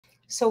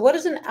So what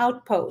is an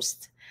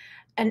outpost?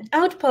 An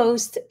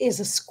outpost is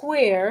a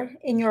square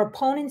in your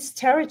opponent's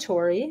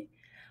territory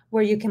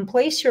where you can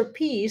place your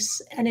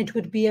piece and it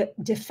would be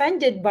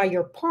defended by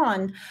your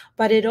pawn,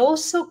 but it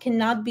also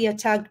cannot be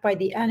attacked by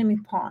the enemy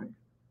pawn.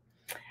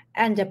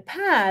 And a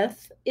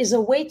path is a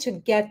way to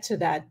get to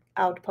that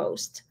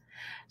outpost.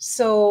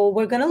 So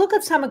we're going to look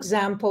at some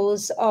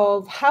examples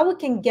of how we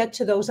can get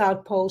to those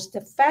outposts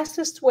the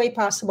fastest way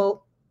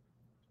possible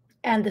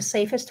and the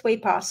safest way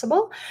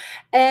possible.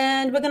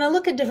 And we're going to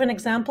look at different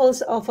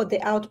examples of what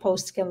the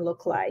outposts can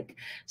look like.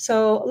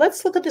 So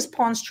let's look at this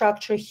pawn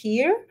structure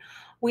here.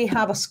 We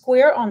have a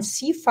square on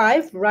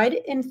c5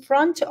 right in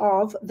front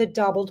of the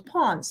doubled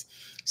pawns.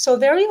 So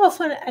very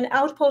often an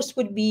outpost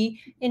would be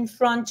in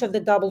front of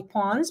the doubled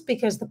pawns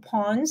because the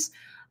pawns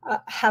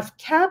have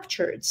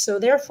captured. So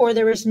therefore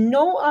there is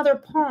no other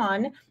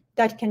pawn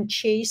that can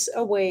chase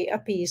away a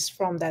piece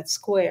from that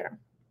square.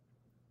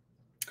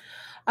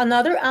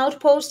 Another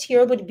outpost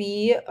here would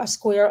be a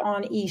square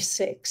on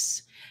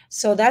e6.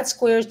 So that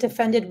square is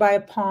defended by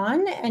a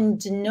pawn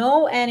and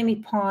no enemy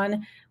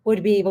pawn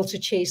would be able to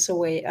chase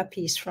away a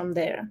piece from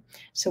there.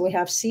 So we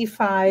have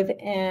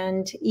c5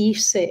 and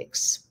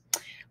e6.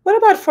 What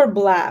about for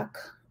black?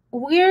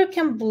 Where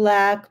can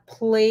black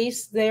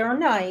place their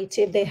knight?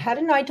 If they had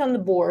a knight on the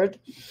board,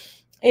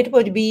 it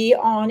would be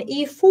on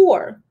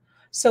e4.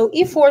 So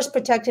e4 is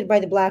protected by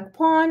the black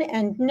pawn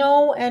and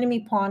no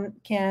enemy pawn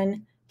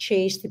can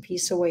chase the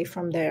piece away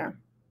from there.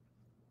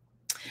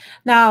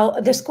 Now,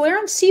 the square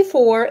on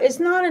c4 is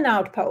not an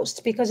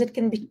outpost because it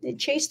can be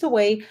chased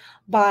away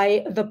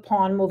by the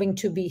pawn moving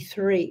to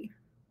b3.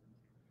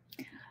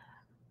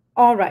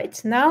 All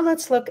right, now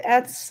let's look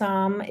at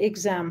some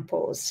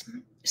examples.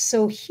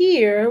 So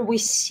here we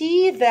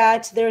see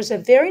that there's a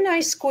very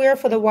nice square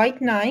for the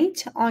white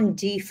knight on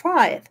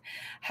d5.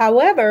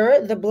 However,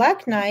 the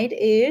black knight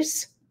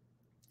is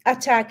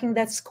attacking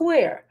that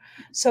square.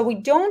 So we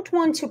don't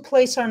want to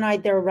place our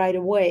knight there right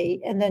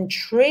away and then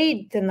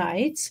trade the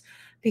knights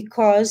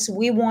because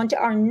we want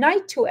our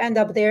knight to end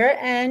up there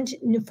and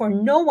for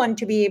no one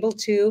to be able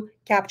to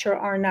capture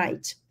our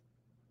knight.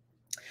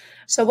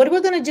 So what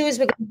we're going to do is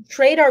we're going to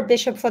trade our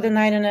bishop for the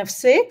knight on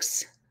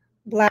f6.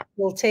 Black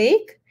will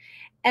take.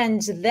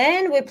 And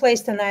then we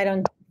place the knight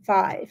on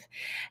d5.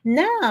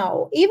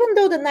 Now, even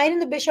though the knight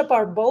and the bishop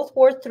are both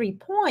worth 3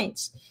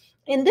 points,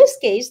 in this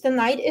case, the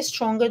knight is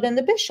stronger than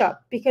the bishop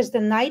because the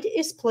knight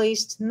is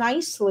placed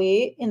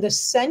nicely in the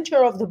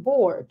center of the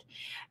board.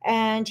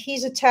 And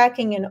he's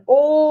attacking in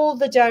all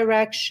the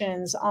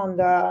directions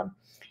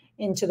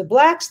into the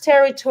black's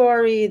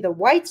territory, the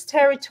white's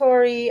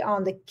territory,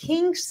 on the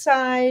king's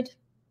side,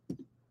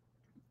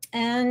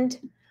 and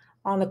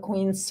on the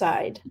queen's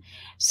side.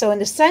 So in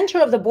the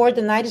center of the board,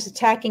 the knight is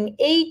attacking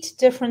 8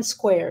 different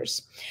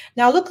squares.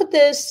 Now look at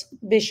this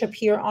bishop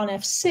here on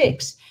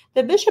f6.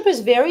 The bishop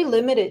is very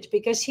limited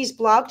because he's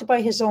blocked by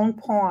his own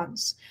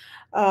pawns.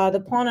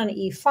 The pawn on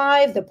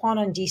e5, the pawn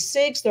on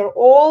d6, they're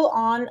all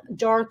on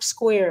dark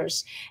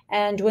squares.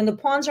 And when the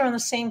pawns are on the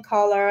same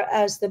color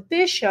as the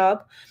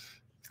bishop,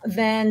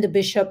 then the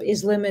bishop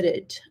is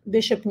limited.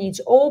 Bishop needs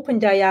open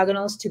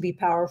diagonals to be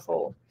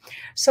powerful.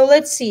 So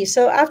let's see.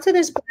 So after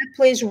this, black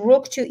plays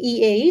rook to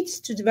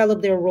e8 to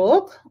develop their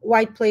rook.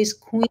 White plays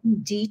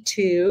queen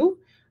d2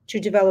 to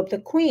develop the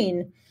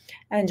queen.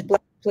 And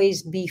black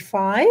plays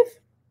b5.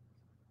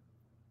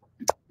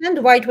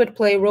 And white would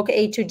play rook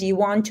a to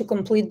d1 to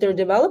complete their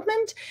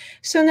development.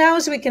 So now,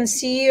 as we can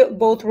see,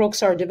 both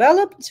rooks are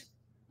developed.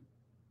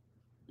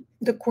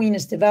 The queen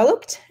is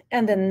developed,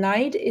 and the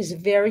knight is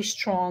very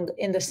strong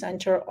in the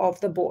center of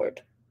the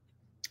board.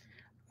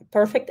 A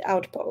perfect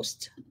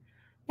outpost.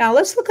 Now,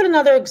 let's look at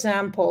another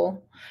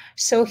example.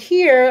 So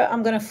here,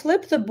 I'm going to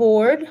flip the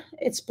board.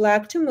 It's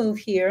black to move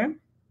here.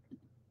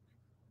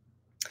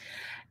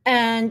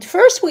 And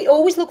first, we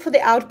always look for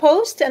the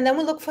outpost, and then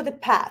we look for the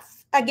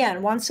path.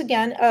 Again, once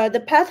again,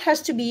 the path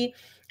has to be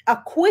a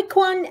quick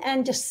one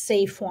and a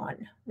safe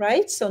one,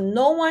 right? So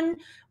no one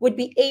would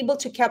be able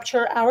to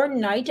capture our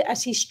knight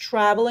as he's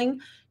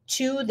traveling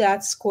to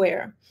that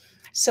square.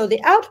 So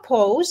the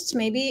outpost,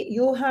 maybe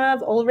you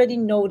have already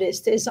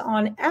noticed, is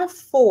on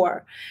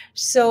f4.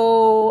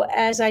 So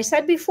as I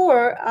said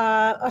before,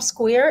 a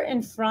square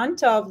in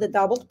front of the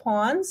doubled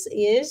pawns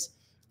is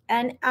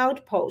an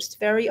outpost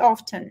very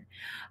often.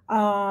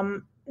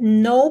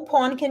 No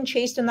pawn can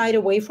chase the knight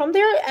away from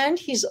there, and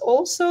he's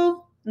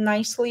also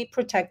nicely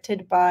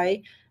protected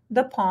by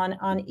the pawn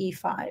on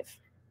e5.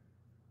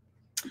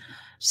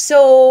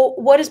 So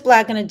what is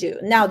black going to do?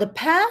 Now, the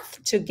path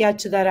to get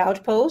to that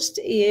outpost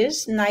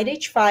is knight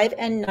h5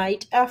 and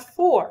knight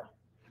f4.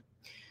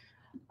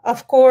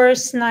 Of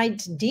course, knight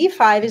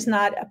d5 is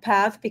not a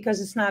path because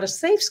it's not a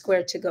safe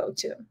square to go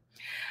to.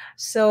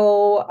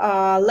 So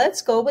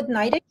let's go with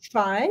knight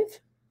h5,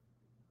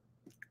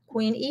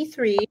 queen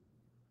e3,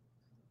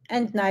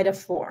 and knight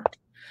f4.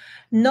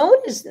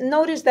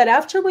 Notice that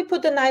after we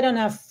put the knight on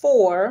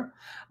f4,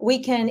 we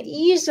can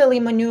easily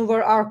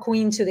maneuver our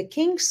queen to the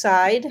king's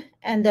side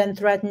and then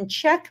threaten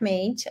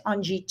checkmate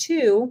on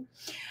g2.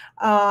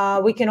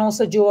 We can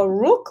also do a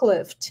rook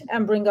lift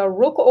and bring our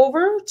rook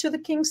over to the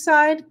king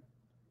side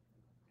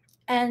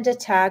and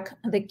attack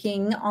the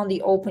king on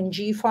the open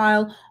G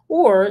file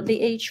or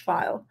the H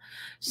file.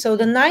 So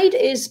the knight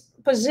is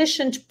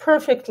positioned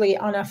perfectly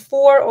on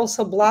F4,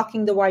 also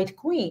blocking the white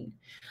queen.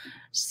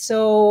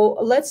 So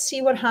let's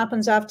see what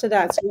happens after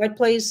that. So white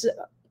plays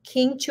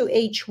king to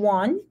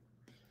H1,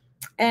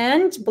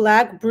 and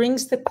black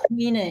brings the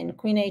queen in,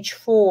 queen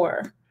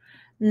H4.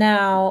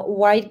 Now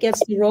white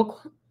gets the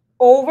rook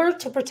over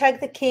to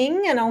protect the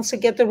king and also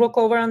get the rook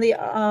over on the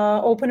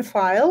open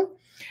file.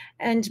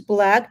 And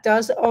black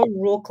does a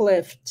rook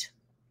lift.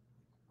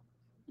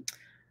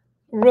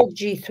 Rook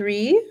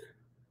G3,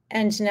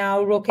 and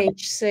now rook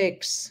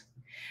H6.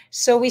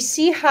 So we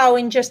see how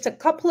in just a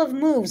couple of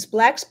moves,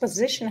 black's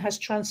position has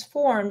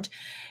transformed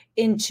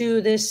into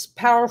this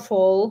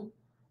powerful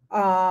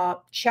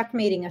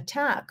checkmating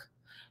attack.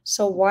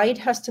 So white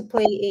has to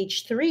play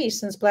H3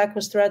 since black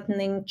was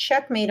threatening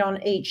checkmate on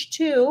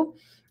H2.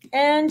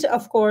 And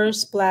of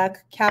course,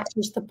 black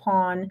captures the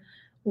pawn,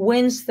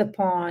 wins the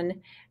pawn,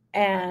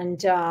 and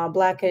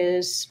black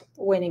is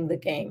winning the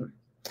game.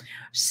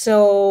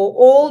 So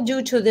all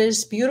due to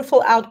this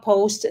beautiful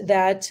outpost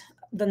that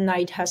the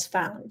knight has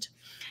found.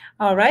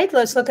 All right,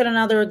 let's look at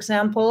another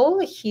example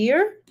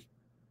here.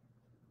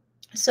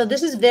 So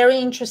this is very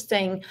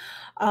interesting.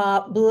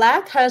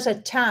 Black has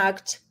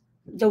attacked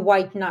the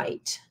white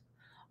knight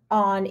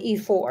on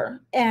E4,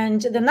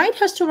 and the knight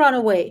has to run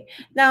away.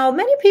 Now,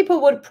 many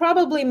people would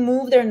probably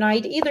move their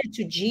knight either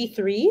to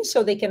G3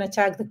 so they can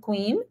attack the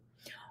queen,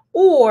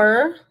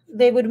 or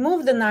they would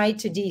move the knight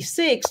to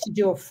D6 to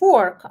do a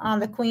fork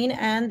on the queen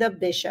and the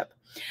bishop.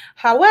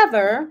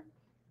 However,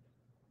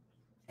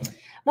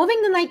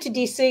 moving the knight to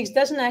D6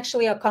 doesn't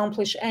actually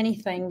accomplish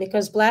anything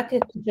because black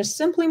could just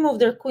simply move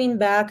their queen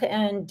back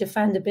and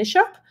defend the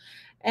bishop.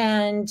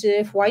 And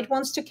if white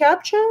wants to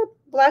capture,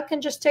 black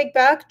can just take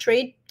back,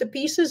 trade the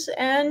pieces,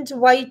 and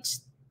white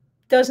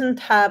doesn't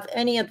have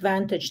any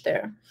advantage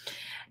there.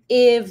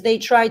 If they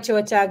try to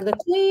attack the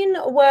queen,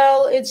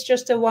 well, it's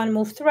just a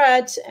one-move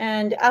threat,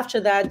 and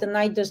after that, the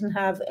knight doesn't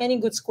have any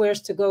good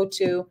squares to go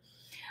to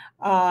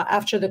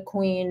after the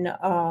queen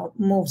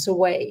moves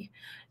away.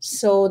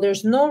 So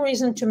there's no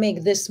reason to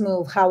make this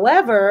move.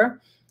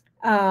 However,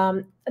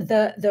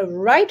 the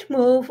right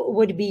move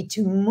would be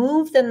to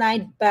move the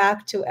knight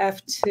back to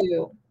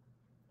F2.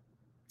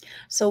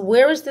 So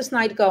where is this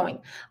knight going?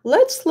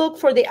 Let's look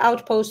for the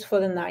outpost for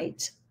the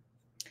knight.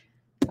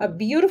 A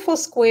beautiful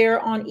square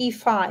on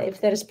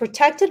E5 that is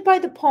protected by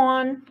the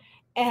pawn,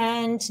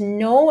 and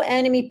no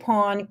enemy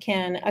pawn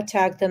can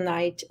attack the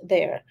knight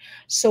there.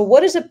 So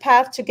what is a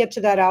path to get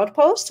to that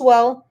outpost?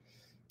 Well,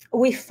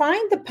 we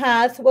find the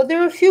path. Well,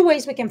 there are a few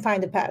ways we can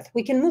find the path.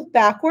 We can move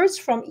backwards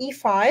from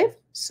E5,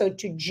 so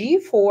to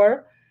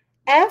G4,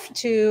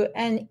 F2,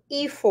 and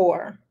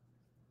E4.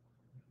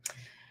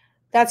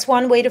 That's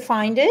one way to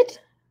find it.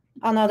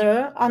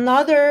 Another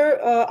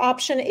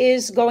option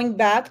is going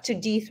back to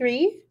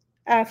D3,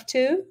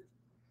 F2,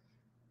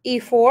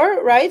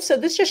 E4, right? So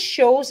this just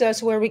shows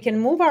us where we can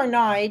move our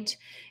knight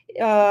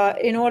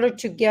in order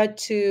to get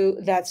to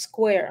that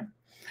square.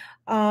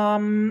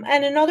 And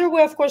another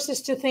way, of course,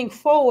 is to think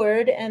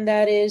forward, and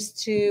that is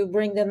to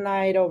bring the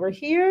knight over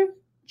here,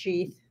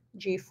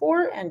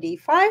 G4 and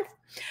D5.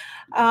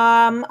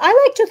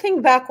 I like to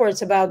think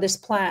backwards about this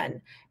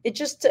plan. It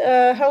just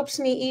helps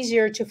me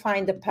easier to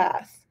find the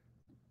path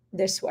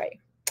this way.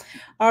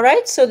 All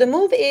right, so the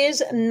move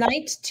is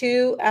knight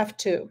to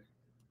F2.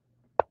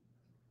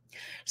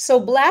 So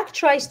black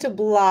tries to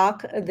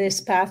block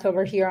this path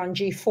over here on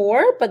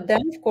G4, but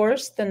then, of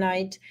course, the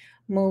knight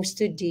moves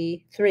to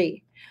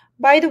D3.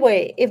 By the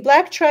way, if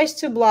black tries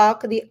to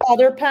block the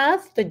other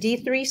path, the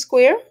D3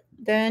 square,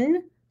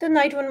 then the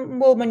knight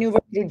will maneuver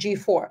through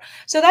G4.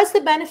 So that's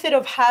the benefit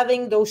of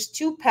having those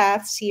two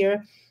paths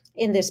here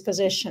in this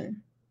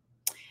position.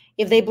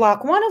 If they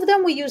block one of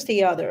them, we use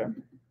the other.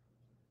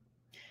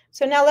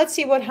 So now let's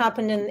see what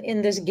happened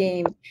in this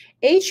game.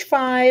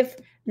 H5,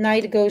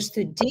 knight goes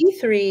to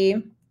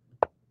D3,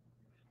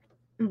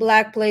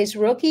 black plays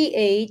rook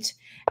E8,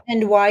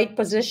 and white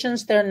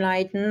positions their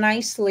knight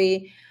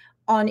nicely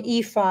on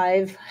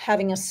E5,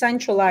 having a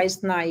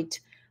centralized knight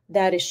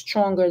that is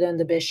stronger than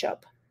the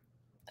bishop.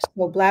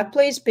 So black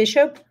plays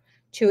bishop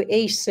to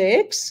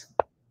A6,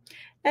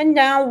 and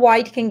now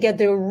white can get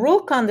the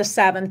rook on the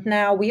 7th.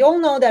 Now, we all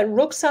know that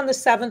rooks on the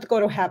 7th go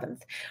to heaven.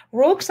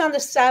 Rooks on the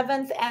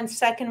 7th and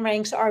second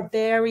ranks are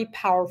very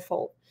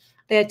powerful.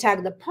 They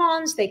attack the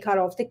pawns, they cut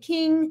off the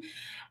king,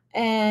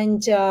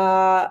 and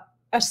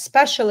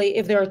especially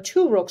if there are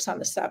two rooks on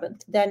the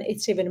 7th, then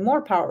it's even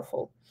more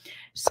powerful.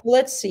 So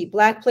let's see.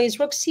 Black plays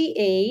rook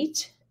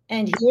C8,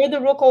 and here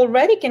the rook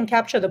already can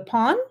capture the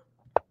pawn.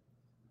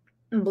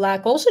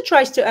 Black also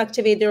tries to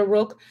activate their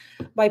rook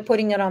by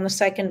putting it on the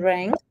second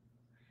rank.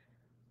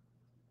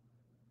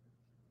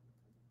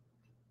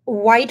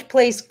 White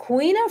plays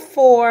queen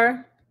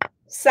f4,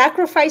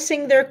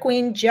 sacrificing their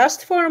queen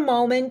just for a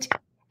moment,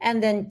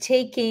 and then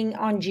taking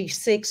on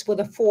G6 with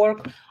a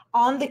fork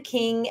on the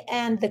king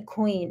and the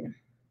queen.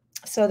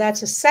 So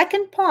that's a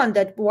second pawn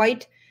that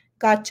white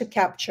got to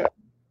capture.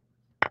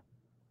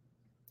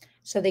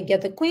 So they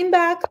get the queen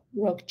back,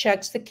 rook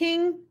checks the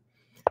king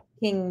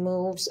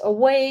moves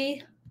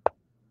away,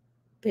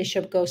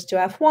 bishop goes to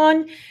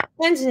f1,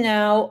 and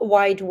now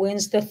white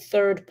wins the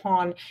third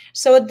pawn.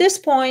 So at this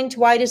point,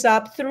 white is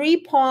up 3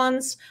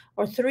 pawns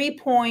or 3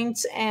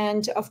 points,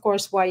 and of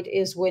course, white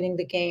is winning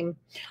the game,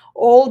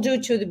 all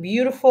due to the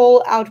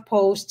beautiful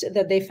outpost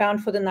that they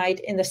found for the knight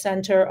in the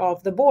center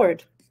of the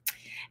board.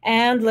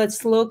 And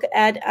let's look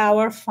at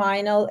our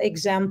final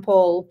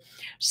example.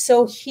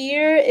 So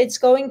here it's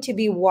going to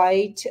be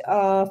white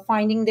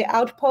finding the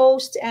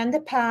outpost and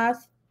the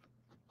path.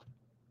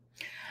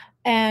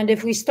 And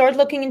if we start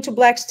looking into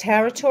black's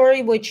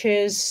territory, which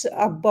is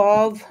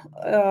above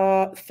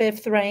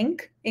 5th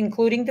rank,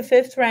 including the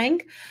 5th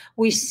rank,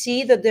 we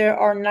see that there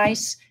are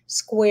nice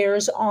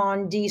squares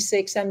on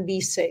d6 and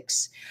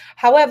b6.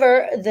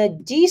 However, the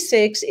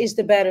d6 is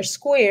the better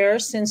square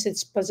since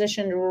it's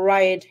positioned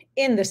right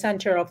in the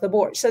center of the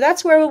board. So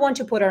that's where we want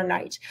to put our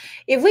knight.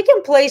 If we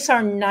can place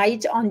our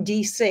knight on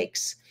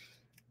d6,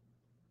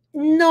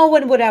 no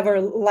one would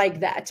ever like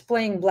that,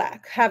 playing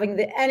black, having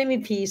the enemy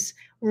piece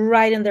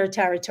right in their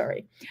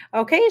territory.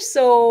 Okay,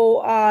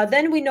 so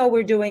then we know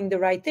we're doing the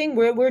right thing.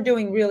 We're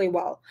doing really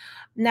well.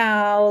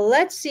 Now,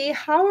 let's see,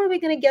 how are we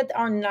going to get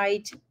our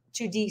knight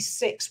to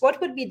d6?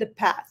 What would be the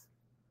path?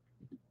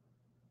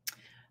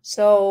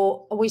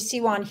 So we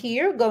see one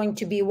here going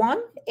to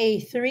b1,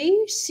 a3,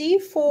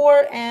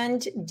 c4,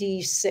 and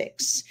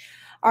d6.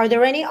 Are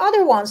there any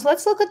other ones?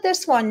 Let's look at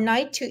this one,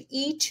 knight to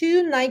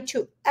e2, knight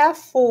to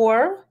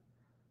f4.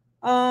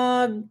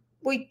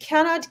 We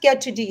cannot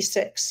get to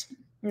d6.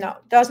 No,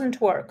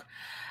 doesn't work.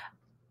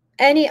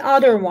 Any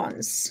other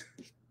ones?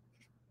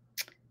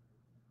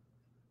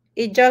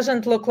 It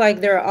doesn't look like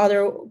there are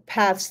other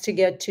paths to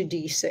get to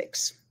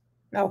d6.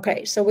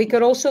 Okay, so we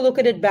could also look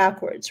at it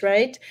backwards,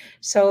 right?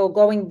 So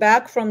going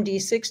back from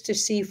d6 to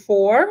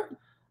c4,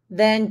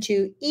 then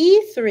to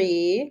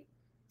e3,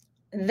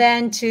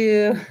 then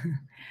to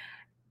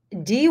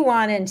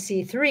d1 and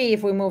c3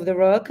 if we move the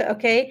rook,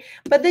 okay?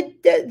 But the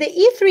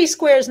e3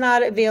 square is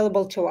not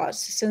available to us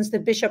since the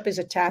bishop is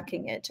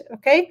attacking it,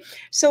 okay?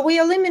 So we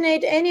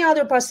eliminate any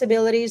other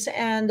possibilities,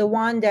 and the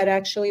one that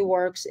actually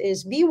works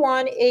is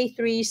b1,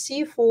 a3,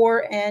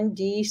 c4, and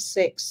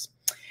d6.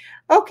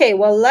 Okay,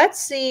 well, let's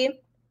see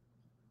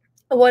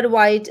what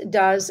white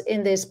does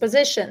in this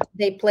position.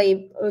 They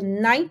play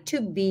knight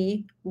to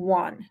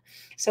b1.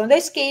 So in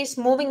this case,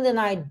 moving the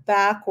knight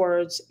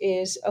backwards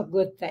is a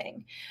good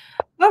thing.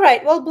 All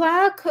right, well,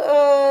 black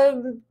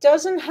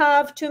doesn't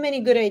have too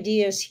many good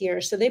ideas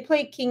here. So they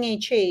play king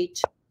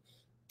h8.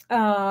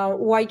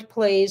 White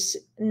plays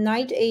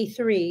knight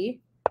a3.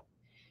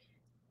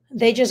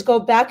 They just go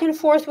back and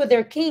forth with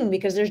their king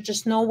because there's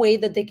just no way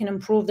that they can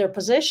improve their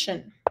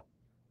position.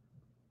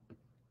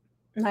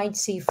 Knight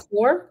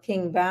c4,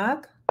 king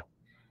back.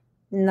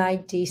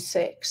 Knight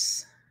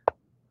d6.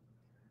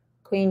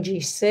 Queen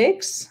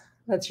g6.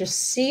 Let's just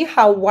see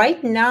how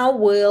white now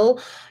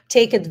will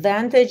take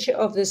advantage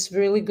of this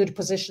really good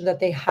position that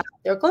they have.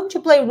 They're going to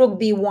play rook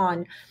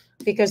b1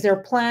 because their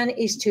plan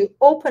is to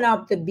open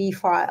up the b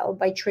file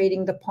by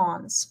trading the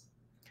pawns.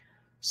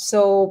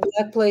 So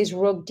black plays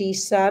rook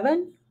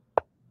d7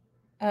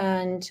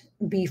 and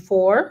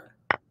b4.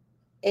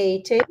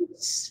 A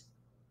takes,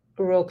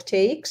 rook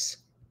takes,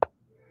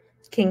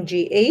 king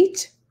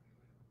g8.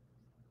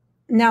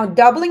 Now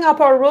doubling up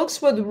our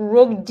rooks with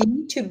rook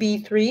d to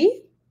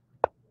b3.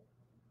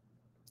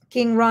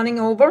 King running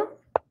over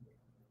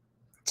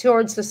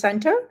towards the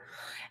center.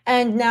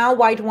 And now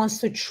white wants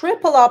to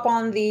triple up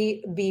on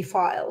the b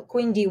file.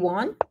 Queen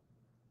d1,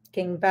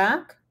 king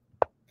back,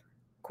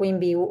 queen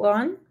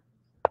b1,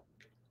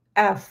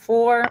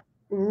 f4,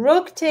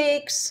 rook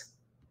takes,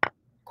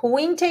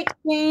 queen takes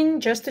queen,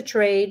 just a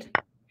trade.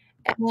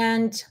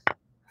 And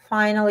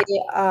finally,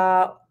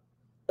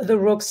 the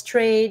rooks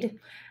trade.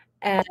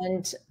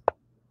 And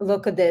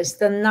look at this.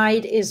 The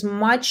knight is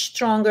much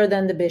stronger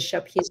than the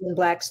bishop. He's in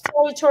black's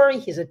territory.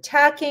 He's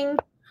attacking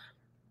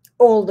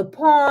all the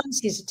pawns.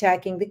 He's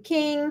attacking the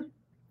king.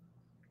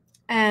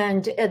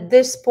 And at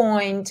this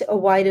point,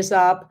 white is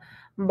up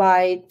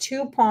by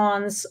 2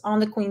 pawns on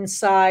the queen's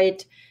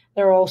side.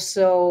 There are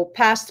also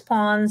passed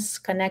pawns,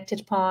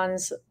 connected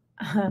pawns,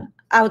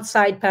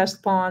 outside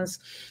passed pawns.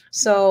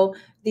 So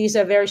these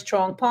are very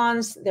strong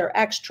pawns. They're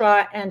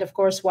extra. And of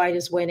course, white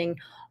is winning,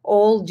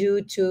 all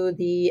due to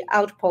the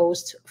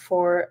outpost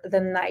for the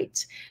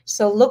knight.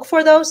 So look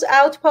for those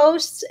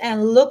outposts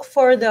and look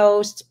for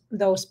those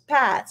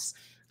paths,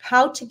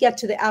 how to get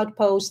to the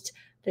outpost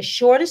the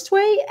shortest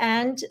way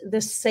and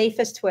the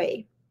safest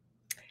way.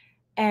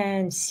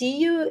 And see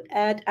you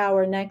at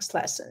our next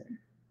lesson.